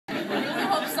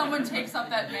someone takes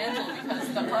up that mantle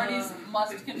because the parties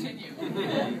must continue.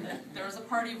 There is a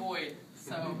party void,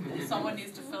 so someone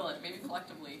needs to fill it, maybe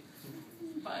collectively.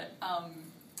 But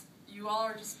you all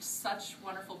are just such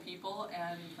wonderful people,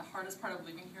 and the hardest part of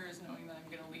living here is knowing that I'm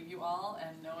going to leave you all,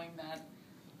 and knowing that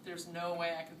there's no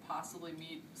way I could possibly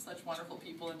meet such wonderful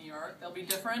people in New York. They'll be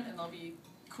different, and they'll be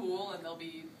cool, and they'll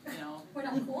be, you know... We're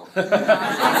not cool?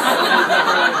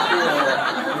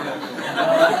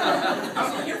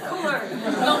 You're cooler.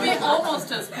 They'll be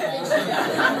almost as cool.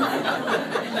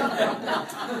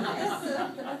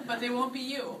 But they won't be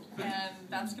you, and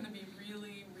that's going to be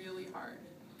really, really hard.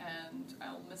 And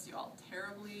I'll miss you all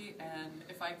terribly, and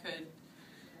if I could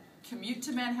commute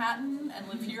to Manhattan and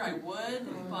live here, I would,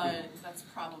 but that's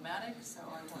problematic, so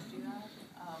I won't do that.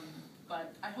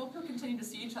 But I hope you'll continue to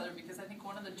see each other, because I think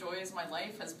one of the joys of my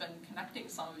life has been connecting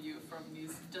some of you from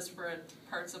these disparate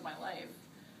parts of my life,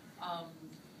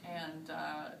 and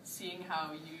seeing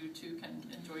how you two can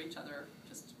enjoy each other,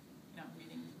 just, you know,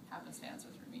 meeting happenstance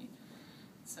or through me.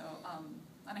 So,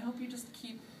 and I hope you just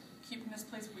keep keeping this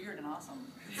place weird and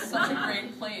awesome. It's such a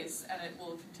great place, and it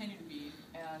will continue to be.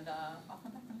 And I'll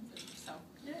come back and visit. So,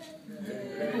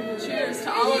 cheers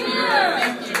to all of you.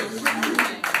 Thank you.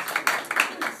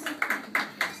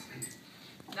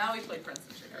 Now we play Prince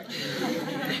and Sugar.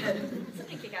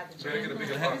 Somebody kick out the chair.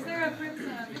 Is there a Prince?